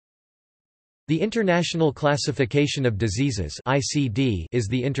The International Classification of Diseases (ICD) is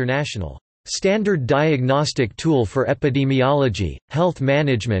the international standard diagnostic tool for epidemiology, health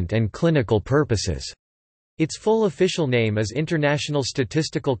management and clinical purposes. Its full official name is International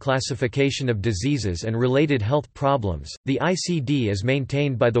Statistical Classification of Diseases and Related Health Problems. The ICD is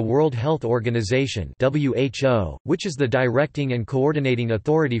maintained by the World Health Organization (WHO), which is the directing and coordinating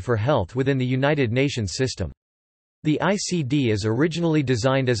authority for health within the United Nations system. The ICD is originally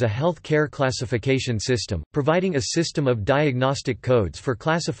designed as a health care classification system, providing a system of diagnostic codes for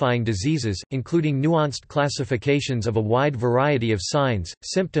classifying diseases, including nuanced classifications of a wide variety of signs,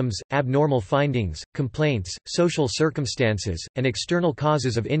 symptoms, abnormal findings, complaints, social circumstances, and external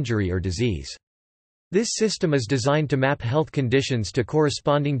causes of injury or disease. This system is designed to map health conditions to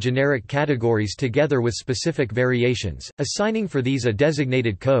corresponding generic categories together with specific variations, assigning for these a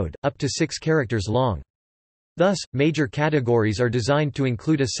designated code, up to 6 characters long. Thus, major categories are designed to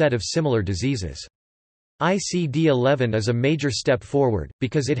include a set of similar diseases. ICD-11 is a major step forward,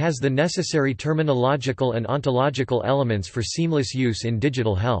 because it has the necessary terminological and ontological elements for seamless use in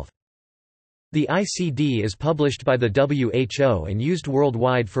digital health. The ICD is published by the WHO and used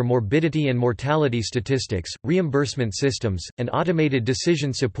worldwide for morbidity and mortality statistics, reimbursement systems, and automated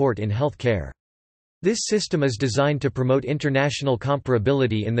decision support in health care. This system is designed to promote international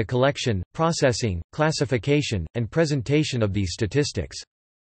comparability in the collection, processing, classification, and presentation of these statistics.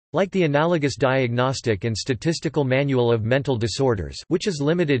 Like the analogous Diagnostic and Statistical Manual of Mental Disorders, which is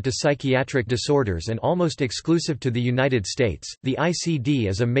limited to psychiatric disorders and almost exclusive to the United States, the ICD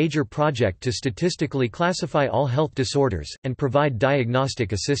is a major project to statistically classify all health disorders, and provide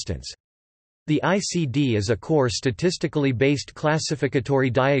diagnostic assistance. The ICD is a core statistically based classificatory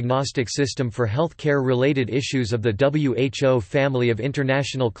diagnostic system for health care-related issues of the WHO Family of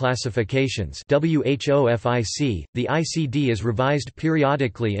International Classifications (WHOFIC). The ICD is revised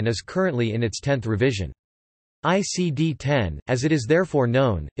periodically and is currently in its 10th revision. ICD-10, as it is therefore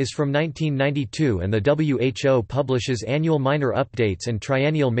known, is from 1992 and the WHO publishes annual minor updates and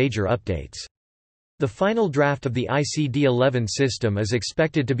triennial major updates. The final draft of the ICD-11 system is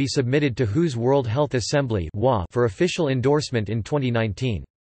expected to be submitted to WHO's World Health Assembly for official endorsement in 2019.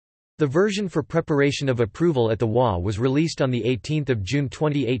 The version for preparation of approval at the WHO was released on 18 June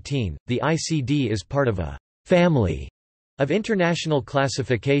 2018. The ICD is part of a family of international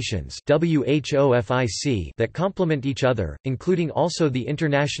classifications WHOFIC that complement each other, including also the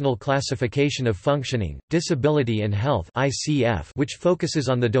International Classification of Functioning, Disability and Health (ICF), which focuses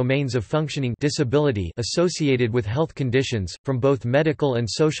on the domains of functioning disability associated with health conditions, from both medical and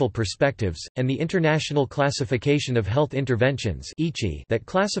social perspectives, and the International Classification of Health Interventions that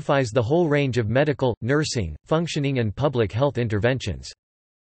classifies the whole range of medical, nursing, functioning and public health interventions.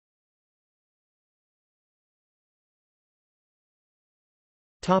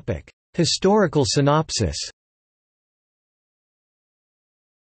 Historical synopsis.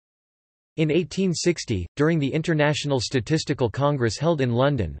 In 1860, during the International Statistical Congress held in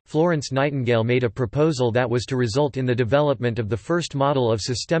London, Florence Nightingale made a proposal that was to result in the development of the first model of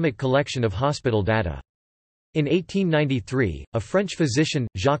systemic collection of hospital data. In 1893, a French physician,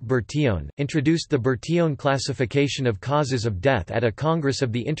 Jacques Bertillon, introduced the Bertillon classification of causes of death at a Congress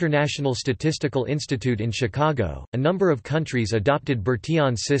of the International Statistical Institute in Chicago. A number of countries adopted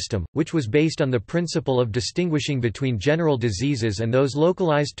Bertillon's system, which was based on the principle of distinguishing between general diseases and those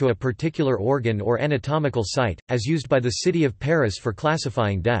localized to a particular organ or anatomical site, as used by the city of Paris for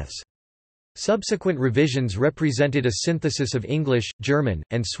classifying deaths. Subsequent revisions represented a synthesis of English, German,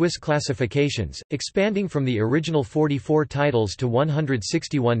 and Swiss classifications, expanding from the original 44 titles to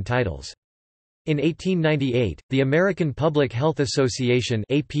 161 titles. In 1898, the American Public Health Association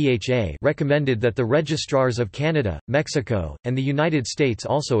 (APHA) recommended that the registrars of Canada, Mexico, and the United States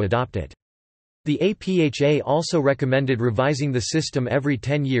also adopt it. The APHA also recommended revising the system every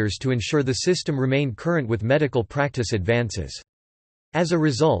 10 years to ensure the system remained current with medical practice advances. As a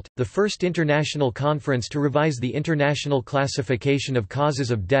result, the first international conference to revise the International Classification of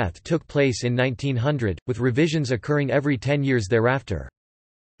Causes of Death took place in 1900, with revisions occurring every 10 years thereafter.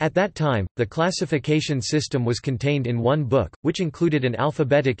 At that time, the classification system was contained in one book, which included an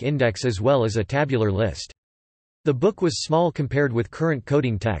alphabetic index as well as a tabular list. The book was small compared with current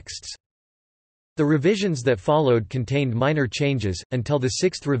coding texts. The revisions that followed contained minor changes, until the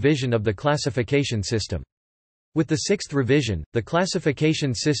sixth revision of the classification system. With the sixth revision, the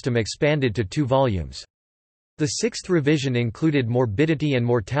classification system expanded to 2 volumes. The sixth revision included morbidity and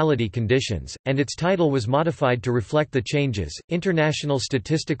mortality conditions, and its title was modified to reflect the changes: International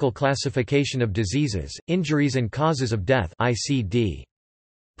Statistical Classification of Diseases, Injuries and Causes of Death (ICD).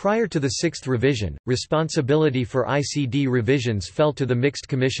 Prior to the sixth revision, responsibility for ICD revisions fell to the Mixed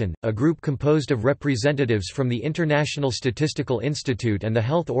Commission, a group composed of representatives from the International Statistical Institute and the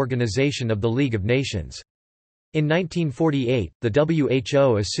Health Organization of the League of Nations. In 1948, the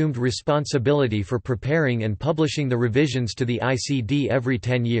WHO assumed responsibility for preparing and publishing the revisions to the ICD every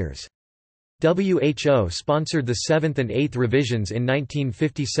 10 years. WHO sponsored the 7th and 8th revisions in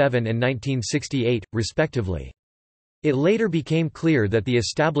 1957 and 1968, respectively. It later became clear that the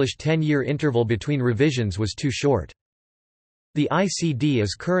established 10-year interval between revisions was too short. The ICD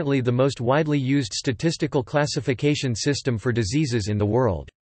is currently the most widely used statistical classification system for diseases in the world.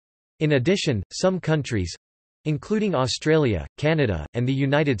 In addition, some countries, including Australia, Canada, and the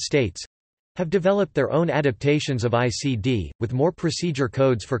United States, have developed their own adaptations of ICD, with more procedure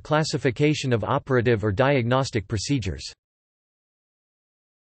codes for classification of operative or diagnostic procedures.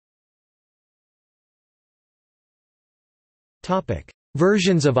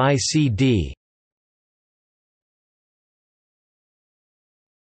 Versions of ICD.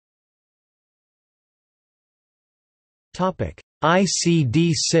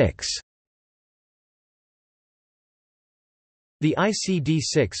 ICD-6. The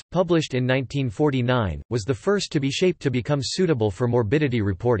ICD-6, published in 1949, was the first to be shaped to become suitable for morbidity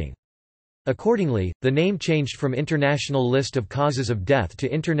reporting. Accordingly, the name changed from International List of Causes of Death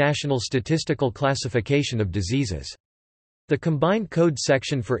to International Statistical Classification of Diseases. The combined code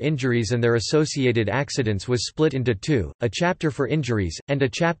section for injuries and their associated accidents was split into two, a chapter for injuries, and a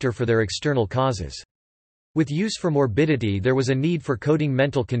chapter for their external causes. With use for morbidity there was a need for coding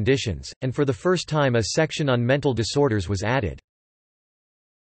mental conditions, and for the first time a section on mental disorders was added.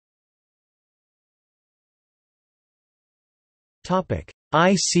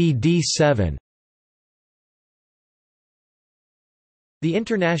 ICD-7. The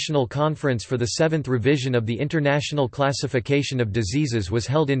International Conference for the Seventh Revision of the International Classification of Diseases was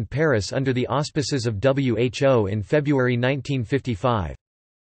held in Paris under the auspices of WHO in February 1955.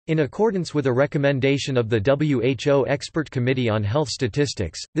 In accordance with a recommendation of the WHO Expert Committee on Health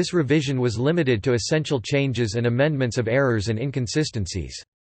Statistics, this revision was limited to essential changes and amendments of errors and inconsistencies.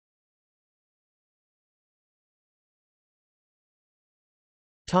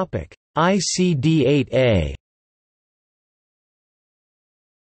 ICD-8A.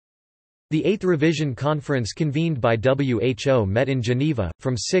 The 8th Revision Conference convened by WHO met in Geneva,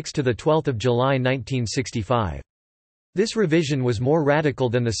 from 6 to 12 July 1965. This revision was more radical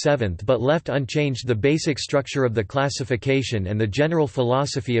than the 7th but left unchanged the basic structure of the classification and the general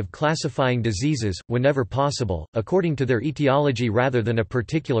philosophy of classifying diseases, whenever possible, according to their etiology rather than a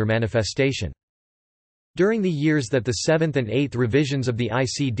particular manifestation. During the years that the 7th and 8th revisions of the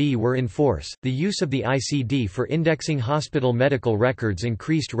ICD were in force, the use of the ICD for indexing hospital medical records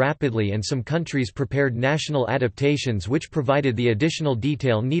increased rapidly and some countries prepared national adaptations which provided the additional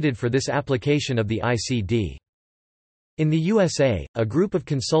detail needed for this application of the ICD. In the USA, a group of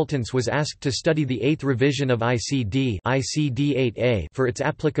consultants was asked to study the 8th revision of ICD, ICD-8A, for its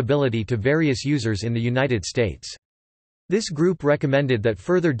applicability to various users in the United States. This group recommended that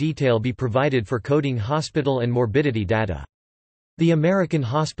further detail be provided for coding hospital and morbidity data. The American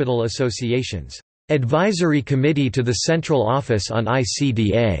Hospital Association's Advisory Committee to the Central Office on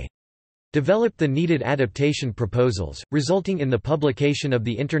ICDA developed the needed adaptation proposals, resulting in the publication of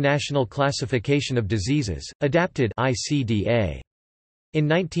the International Classification of Diseases, adapted ICDA. In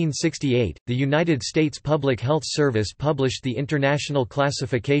 1968, the United States Public Health Service published the International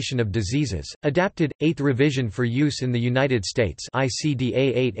Classification of Diseases, adapted, 8th revision for use in the United States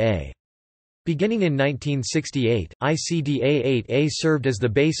ICDA-8A. Beginning in 1968, ICDA-8A served as the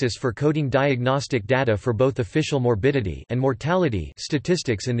basis for coding diagnostic data for both official morbidity and mortality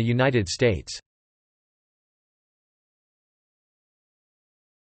statistics in the United States.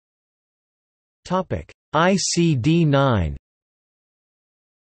 ICD-9.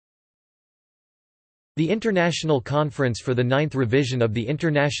 The International Conference for the 9th Revision of the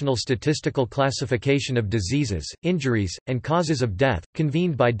International Statistical Classification of Diseases, Injuries, and Causes of Death,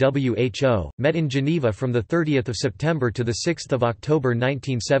 convened by WHO, met in Geneva from 30 September to 6 October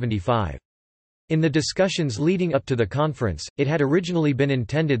 1975. In the discussions leading up to the conference, it had originally been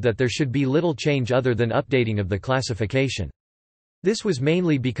intended that there should be little change other than updating of the classification. This was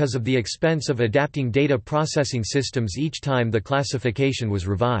mainly because of the expense of adapting data processing systems each time the classification was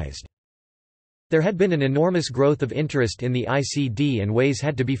revised. There had been an enormous growth of interest in the ICD and ways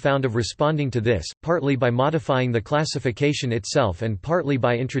had to be found of responding to this, partly by modifying the classification itself and partly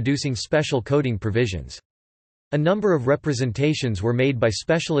by introducing special coding provisions. A number of representations were made by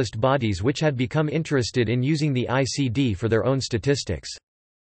specialist bodies which had become interested in using the ICD for their own statistics.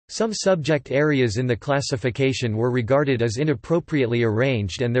 Some subject areas in the classification were regarded as inappropriately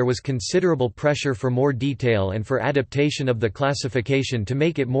arranged, and there was considerable pressure for more detail and for adaptation of the classification to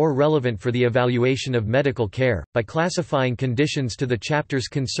make it more relevant for the evaluation of medical care, by classifying conditions to the chapters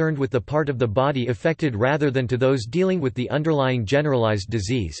concerned with the part of the body affected rather than to those dealing with the underlying generalized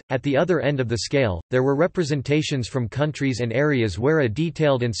disease. At the other end of the scale, there were representations from countries and areas where a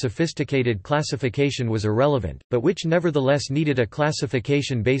detailed and sophisticated classification was irrelevant, but which nevertheless needed a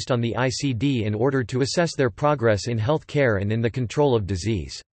classification based on the ICD in order to assess their progress in health care and in the control of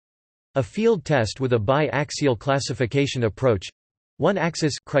disease. A field test with a bi-axial classification approach, one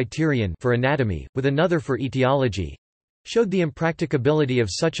axis criterion for anatomy, with another for etiology, showed the impracticability of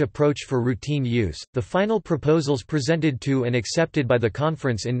such approach for routine use. The final proposals presented to and accepted by the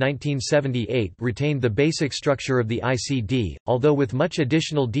conference in 1978 retained the basic structure of the ICD, although with much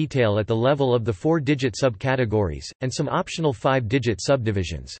additional detail at the level of the 4-digit subcategories, and some optional 5-digit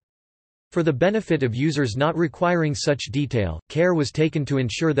subdivisions. For the benefit of users not requiring such detail, care was taken to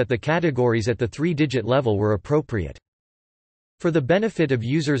ensure that the categories at the 3-digit level were appropriate. For the benefit of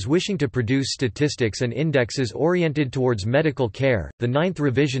users wishing to produce statistics and indexes oriented towards medical care, the 9th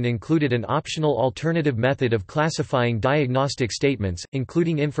revision included an optional alternative method of classifying diagnostic statements,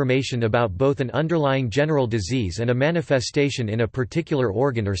 including information about both an underlying general disease and a manifestation in a particular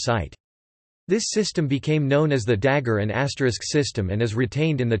organ or site. This system became known as the dagger and asterisk system and is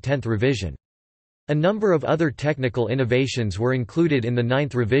retained in the 10th revision. A number of other technical innovations were included in the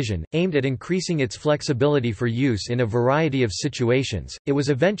 9th revision, aimed at increasing its flexibility for use in a variety of situations. It was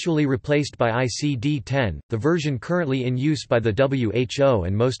eventually replaced by ICD-10, the version currently in use by the WHO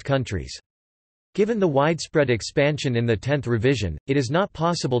and most countries. Given the widespread expansion in the 10th revision, it is not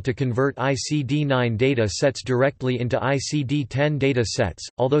possible to convert ICD-9 data sets directly into ICD-10 data sets,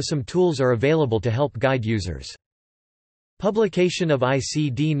 although some tools are available to help guide users. Publication of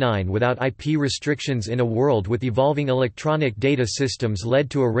ICD-9 without IP restrictions in a world with evolving electronic data systems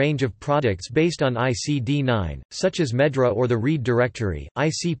led to a range of products based on ICD-9, such as Medra or the Read Directory,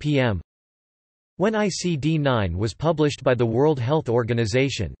 ICPM. When ICD-9 was published by the World Health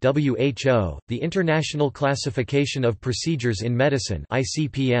Organization (WHO), the International Classification of Procedures in Medicine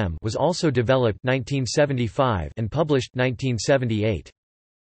 (ICPM) was also developed 1975 and published 1978.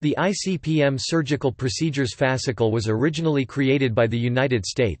 The ICPM Surgical Procedures Fascicle was originally created by the United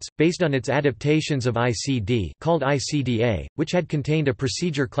States, based on its adaptations of ICD called ICDA, which had contained a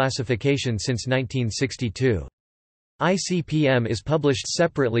procedure classification since 1962. ICPM is published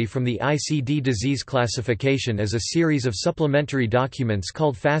separately from the ICD disease classification as a series of supplementary documents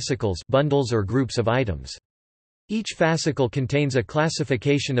called fascicles, bundles or groups of items. Each fascicle contains a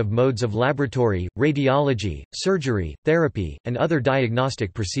classification of modes of laboratory, radiology, surgery, therapy, and other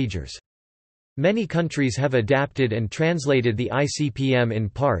diagnostic procedures. Many countries have adapted and translated the ICPM in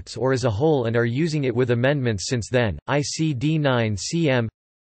parts or as a whole and are using it with amendments since then. ICD-9-CM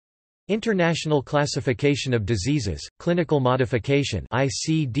International Classification of Diseases, Clinical Modification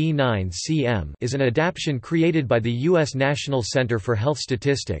 (ICD-9-CM) is an adaptation created by the U.S. National Center for Health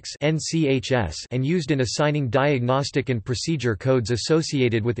Statistics (NCHS) and used in assigning diagnostic and procedure codes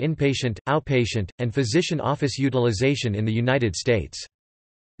associated with inpatient, outpatient, and physician office utilization in the United States.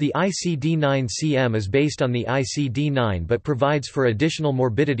 The ICD-9-CM is based on the ICD-9 but provides for additional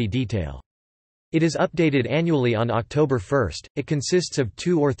morbidity detail. It is updated annually on October 1. It consists of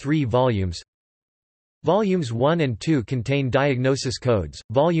 2 or 3 volumes. Volumes 1 and 2 contain diagnosis codes,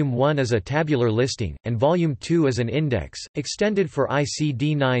 Volume 1 is a tabular listing, and Volume 2 is an index, extended for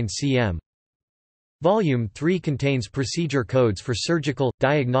ICD-9-CM. Volume 3 contains procedure codes for surgical,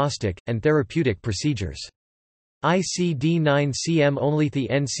 diagnostic, and therapeutic procedures. ICD-9-CM only the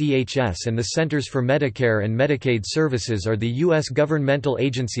NCHS and the Centers for Medicare and Medicaid Services are the U.S. governmental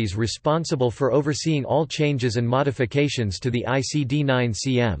agencies responsible for overseeing all changes and modifications to the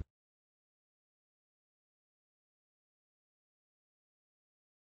ICD-9-CM.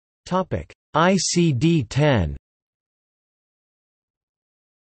 ICD-10.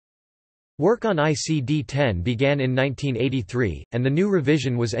 Work on ICD-10 began in 1983, and the new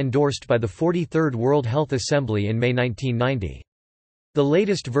revision was endorsed by the 43rd World Health Assembly in May 1990. The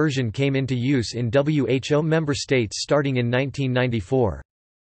latest version came into use in WHO member states starting in 1994.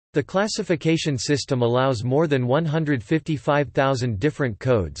 The classification system allows more than 155,000 different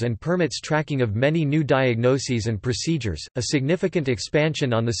codes and permits tracking of many new diagnoses and procedures, a significant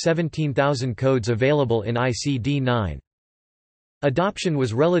expansion on the 17,000 codes available in ICD-9. Adoption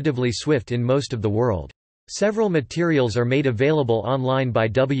was relatively swift in most of the world. Several materials are made available online by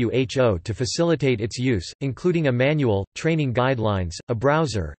WHO to facilitate its use, including a manual, training guidelines, a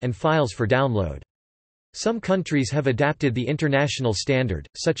browser, and files for download. Some countries have adapted the international standard,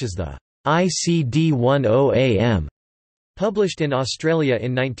 such as the ICD-10AM, published in Australia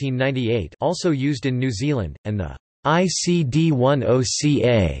in 1998, also used in New Zealand, and the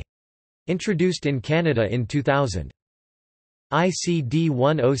ICD-10CA, introduced in Canada in 2000.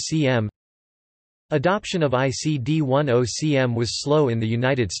 ICD-10CM. Adoption of ICD-10CM was slow in the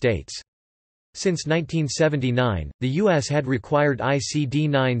United States. Since 1979, the U.S. had required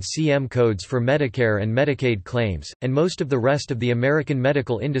ICD-9-CM codes for Medicare and Medicaid claims, and most of the rest of the American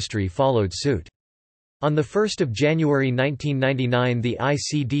medical industry followed suit. On 1 January 1999 the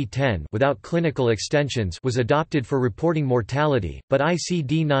ICD-10 without clinical extensions was adopted for reporting mortality, but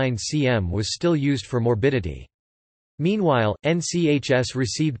ICD-9-CM was still used for morbidity. Meanwhile, NCHS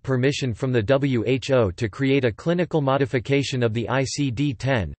received permission from the WHO to create a clinical modification of the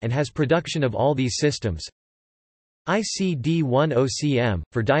ICD-10, and has production of all these systems. ICD-10CM,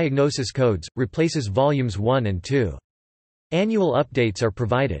 for diagnosis codes, replaces volumes 1 and 2. Annual updates are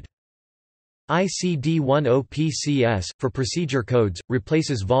provided. ICD-10PCS, for procedure codes,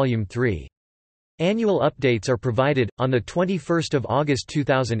 replaces volume 3. Annual updates are provided. On 21 August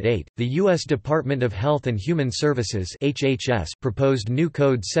 2008, the U.S. Department of Health and Human Services (HHS) proposed new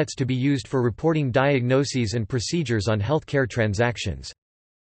code sets to be used for reporting diagnoses and procedures on healthcare transactions.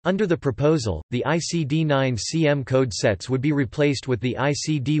 Under the proposal, the ICD-9-CM code sets would be replaced with the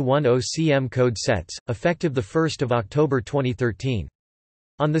ICD-10CM code sets, effective 1 October 2013.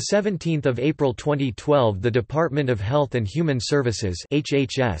 On 17 April 2012 the Department of Health and Human Services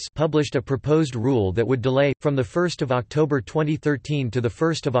 (HHS) published a proposed rule that would delay, from 1 October 2013 to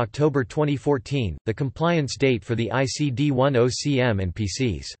 1 October 2014, the compliance date for the ICD-10CM and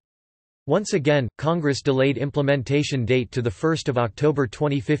PCs. Once again, Congress delayed implementation date to 1 October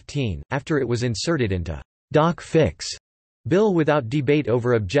 2015, after it was inserted into Doc Fix bill without debate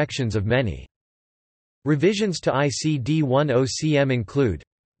over objections of many. Revisions to ICD-10CM include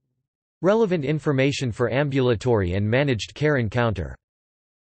relevant information for ambulatory and managed care encounter,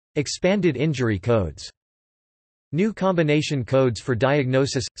 expanded injury codes, new combination codes for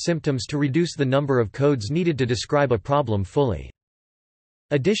diagnosis, symptoms to reduce the number of codes needed to describe a problem fully,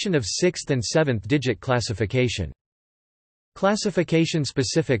 addition of 6th and 7th digit classification, classification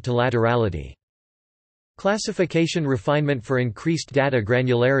specific to laterality, classification refinement for increased data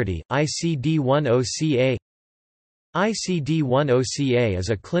granularity, ICD-10CA. ICD-10CA is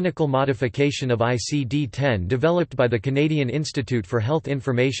a clinical modification of ICD-10 developed by the Canadian Institute for Health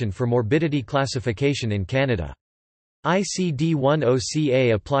Information for Morbidity Classification in Canada.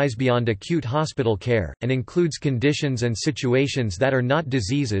 ICD-10CA applies beyond acute hospital care, and includes conditions and situations that are not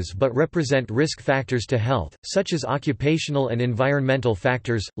diseases but represent risk factors to health, such as occupational and environmental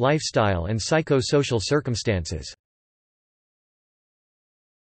factors, lifestyle and psychosocial circumstances.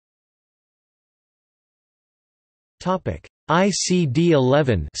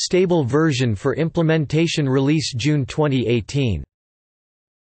 ICD-11 stable version for implementation release June 2018.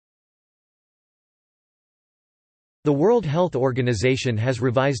 The World Health Organization has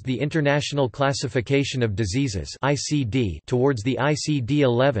revised the International Classification of Diseases (ICD) towards the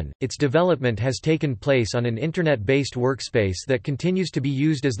ICD-11. Its development has taken place on an internet-based workspace that continues to be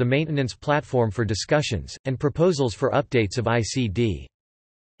used as the maintenance platform for discussions and proposals for updates of ICD.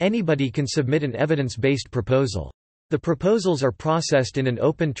 Anybody can submit an evidence-based proposal. The proposals are processed in an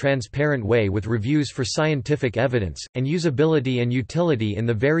open, transparent way with reviews for scientific evidence, and usability and utility in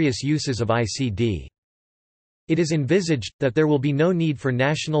the various uses of ICD. It is envisaged that there will be no need for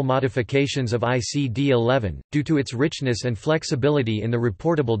national modifications of ICD-11, due to its richness and flexibility in the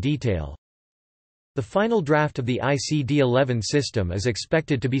reportable detail. The final draft of the ICD-11 system is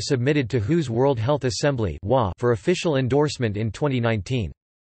expected to be submitted to WHO's World Health Assembly for official endorsement in 2019.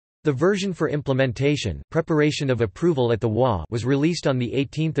 The version for implementation, preparation of approval at the WA, was released on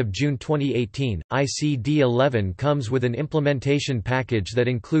 18 June 2018. ICD-11 comes with an implementation package that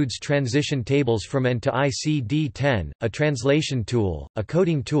includes transition tables from AND to ICD-10, a translation tool, a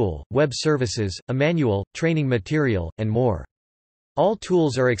coding tool, web services, a manual, training material, and more. All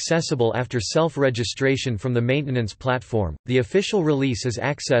tools are accessible after self-registration from the maintenance platform. The official release is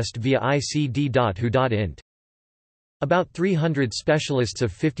accessed via icd.who.int. About 300 specialists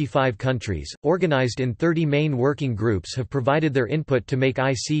of 55 countries, organized in 30 main working groups, have provided their input to make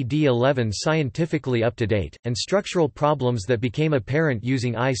ICD-11 scientifically up-to-date, and structural problems that became apparent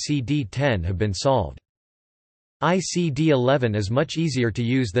using ICD-10 have been solved. ICD-11 is much easier to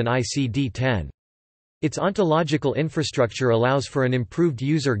use than ICD-10. Its ontological infrastructure allows for an improved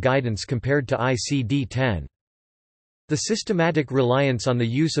user guidance compared to ICD-10. The systematic reliance on the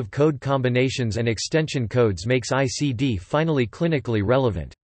use of code combinations and extension codes makes ICD finally clinically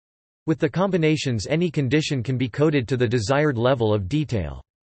relevant. With the combinations, any condition can be coded to the desired level of detail.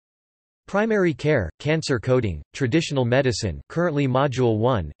 Primary care, cancer coding, traditional medicine currently Module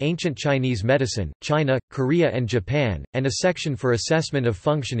 1, ancient Chinese medicine, China, Korea and Japan, and a section for assessment of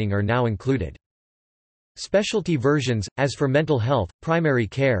functioning are now included. Specialty versions, as for mental health, primary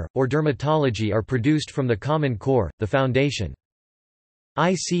care, or dermatology are produced from the Common Core, the foundation.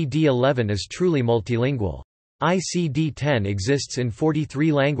 ICD-11 is truly multilingual. ICD-10 exists in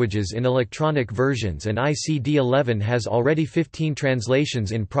 43 languages in electronic versions and ICD-11 has already 15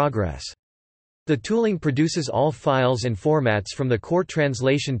 translations in progress. The tooling produces all files and formats from the core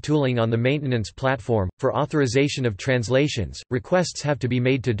translation tooling on the maintenance platform. For authorization of translations, requests have to be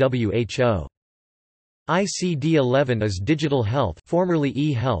made to WHO. ICD-11 is digital health, formerly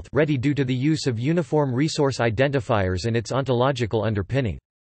e-health, ready due to the use of uniform resource identifiers and its ontological underpinning.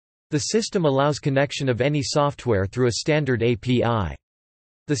 The system allows connection of any software through a standard API.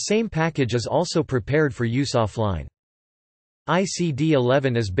 The same package is also prepared for use offline.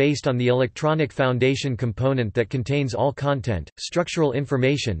 ICD-11 is based on the electronic foundation component that contains all content, structural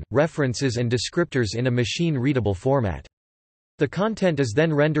information, references and descriptors in a machine-readable format. The content is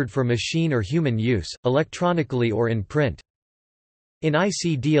then rendered for machine or human use, electronically or in print. In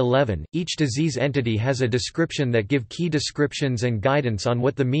ICD-11, each disease entity has a description that give key descriptions and guidance on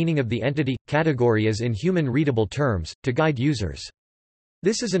what the meaning of the entity, category is in human-readable terms, to guide users.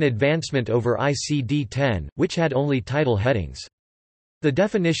 This is an advancement over ICD-10, which had only title headings. The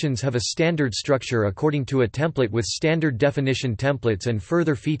definitions have a standard structure according to a template with standard definition templates and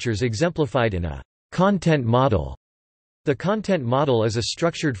further features exemplified in a content model. The content model is a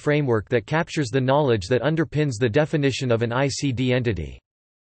structured framework that captures the knowledge that underpins the definition of an ICD entity.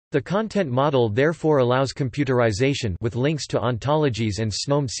 The content model therefore allows computerization with links to ontologies and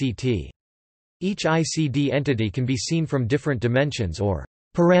SNOME-CT. Each ICD entity can be seen from different dimensions or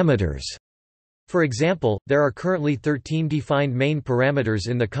parameters. For example, there are currently 13 defined main parameters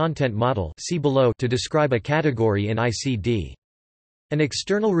in the content model, see below, to describe a category in ICD. An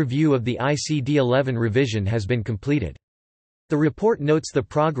external review of the ICD-11 revision has been completed. The report notes the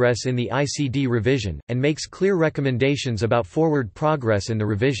progress in the ICD revision, and makes clear recommendations about forward progress in the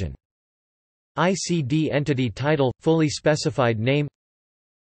revision. ICD entity title, fully specified name,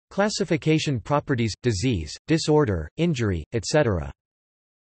 classification properties, disease, disorder, injury, etc.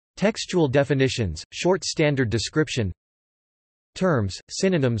 Textual definitions, short standard description, terms,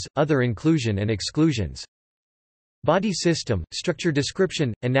 synonyms, other inclusion and exclusions, body system, structure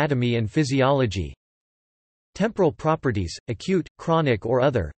description, anatomy and physiology, temporal properties, acute, chronic or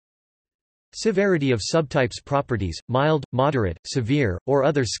other, severity of subtypes properties, mild, moderate, severe, or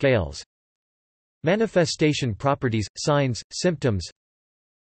other scales, manifestation properties, signs, symptoms,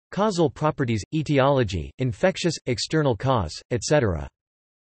 causal properties, etiology, infectious, external cause, etc.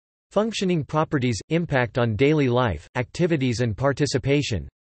 Functioning properties, impact on daily life, activities and participation,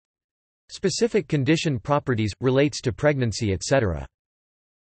 specific condition properties, relates to pregnancy etc.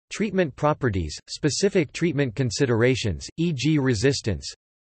 Treatment properties, specific treatment considerations, e.g. resistance.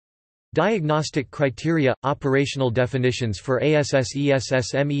 Diagnostic criteria, operational definitions for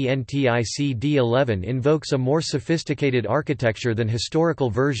ASSESSMENTICD-11 invokes a more sophisticated architecture than historical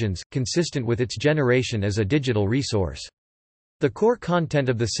versions, consistent with its generation as a digital resource. The core content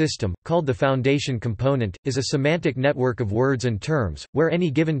of the system, called the foundation component, is a semantic network of words and terms, where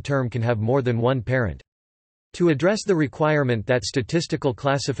any given term can have more than one parent. To address the requirement that statistical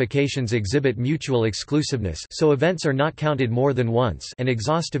classifications exhibit mutual exclusiveness, so events are not counted more than once, and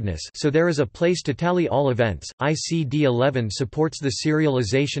exhaustiveness, so there is a place to tally all events, ICD-11 supports the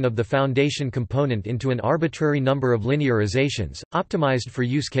serialization of the foundation component into an arbitrary number of linearizations, optimized for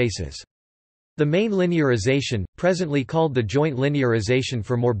use cases. The main linearization, presently called the joint linearization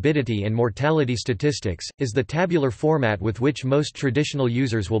for morbidity and mortality statistics, is the tabular format with which most traditional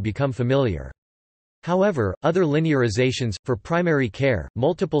users will become familiar. However, other linearizations, for primary care,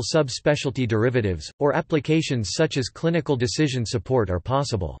 multiple subspecialty derivatives, or applications such as clinical decision support are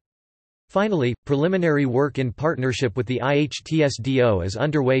possible. Finally, preliminary work in partnership with the IHTSDO is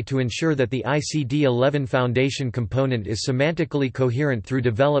underway to ensure that the ICD-11 foundation component is semantically coherent through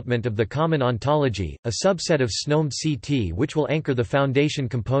development of the common ontology, a subset of SNOME-CT which will anchor the foundation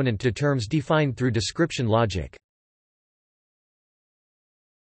component to terms defined through description logic.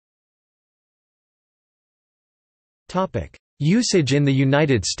 Usage in the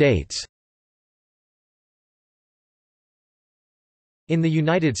United States. In the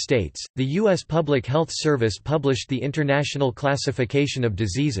United States, the U.S. Public Health Service published the International Classification of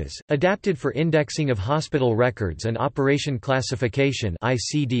Diseases, adapted for indexing of hospital records and Operation Classification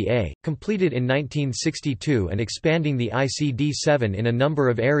 (ICDA), completed in 1962 and expanding the ICD-7 in a number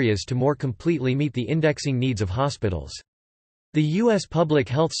of areas to more completely meet the indexing needs of hospitals. The U.S. Public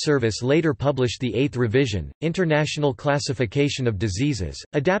Health Service later published the 8th revision, International Classification of Diseases,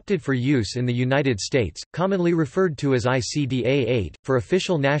 adapted for use in the United States, commonly referred to as ICD-8, for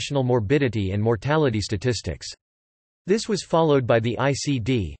official national morbidity and mortality statistics. This was followed by the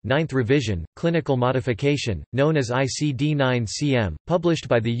ICD, 9th revision, Clinical Modification, known as ICD-9-CM, published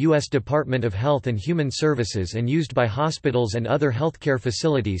by the U.S. Department of Health and Human Services and used by hospitals and other healthcare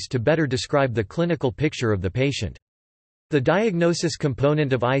facilities to better describe the clinical picture of the patient. The diagnosis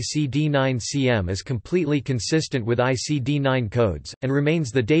component of ICD-9-CM is completely consistent with ICD-9 codes, and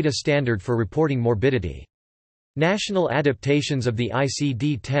remains the data standard for reporting morbidity. National adaptations of the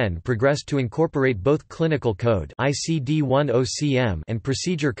ICD-10 progressed to incorporate both clinical code ICD-10-CM and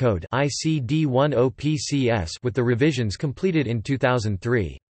procedure code ICD-10-PCS, with the revisions completed in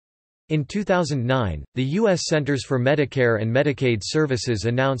 2003. In 2009, the U.S. Centers for Medicare and Medicaid Services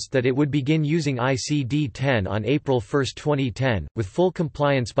announced that it would begin using ICD-10 on April 1, 2010, with full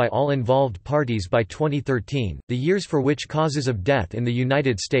compliance by all involved parties by 2013. The years for which causes of death in the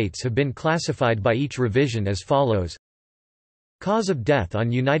United States have been classified by each revision as follows. Cause of death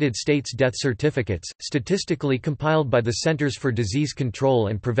on United States death certificates, statistically compiled by the Centers for Disease Control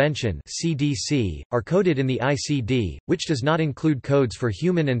and Prevention (CDC), are coded in the ICD, which does not include codes for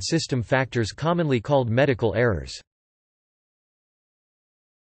human and system factors commonly called medical errors.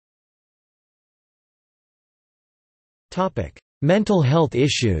 Topic: Mental health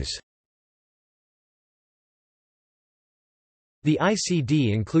issues. The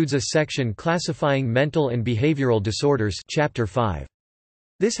ICD includes a section classifying mental and behavioral disorders, Chapter 5.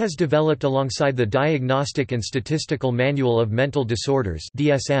 This has developed alongside the Diagnostic and Statistical Manual of Mental Disorders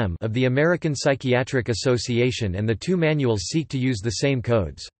 (DSM) of the American Psychiatric Association, and the two manuals seek to use the same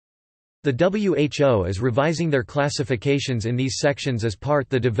codes. The WHO is revising their classifications in these sections as part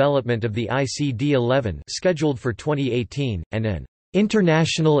the development of the ICD-11 scheduled for 2018, and an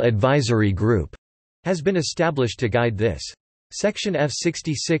international advisory group has been established to guide this. Section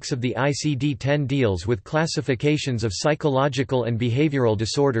F66 of the ICD-10 deals with classifications of psychological and behavioral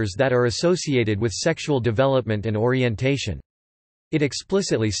disorders that are associated with sexual development and orientation. It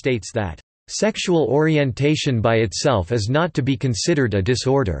explicitly states that, "...sexual orientation by itself is not to be considered a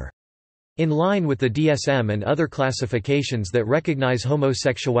disorder." In line with the DSM and other classifications that recognize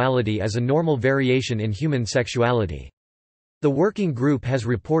homosexuality as a normal variation in human sexuality. The working group has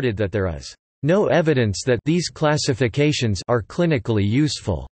reported that there is no evidence that these classifications are clinically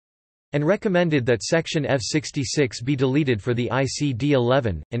useful, and recommended that section F66 be deleted for the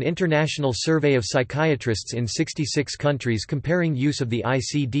ICD-11. An international survey of psychiatrists in 66 countries comparing use of the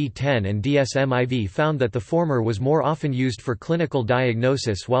ICD-10 and DSM-IV found that the former was more often used for clinical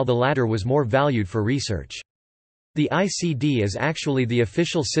diagnosis while the latter was more valued for research. The ICD is actually the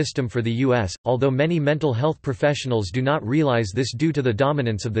official system for the U.S., although many mental health professionals do not realize this due to the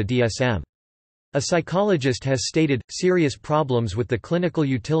dominance of the DSM. A psychologist has stated, serious problems with the clinical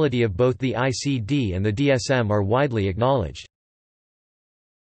utility of both the ICD and the DSM are widely acknowledged.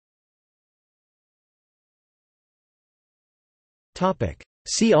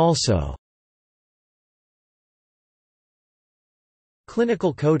 See also: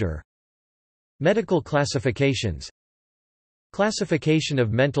 Clinical coder, Medical classifications, Classification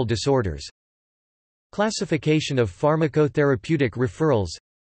of mental disorders, Classification of pharmacotherapeutic referrals,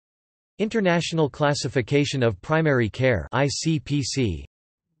 International Classification of Primary Care (ICPC),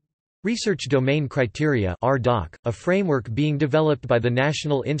 Research Domain Criteria (RDoC), a framework being developed by the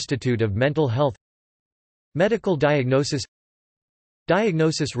National Institute of Mental Health, Medical Diagnosis,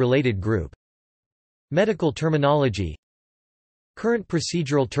 Diagnosis-related group, Medical terminology, Current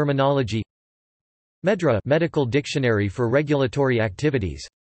procedural terminology, MEDRA, Medical Dictionary for Regulatory Activities,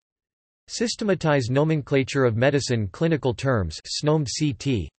 Systematized Nomenclature of Medicine Clinical Terms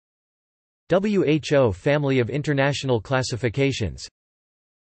 (SNOMED-CT), WHO Family of International Classifications,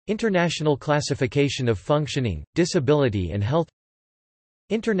 International Classification of Functioning, Disability and Health,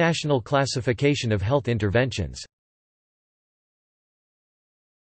 International Classification of Health Interventions.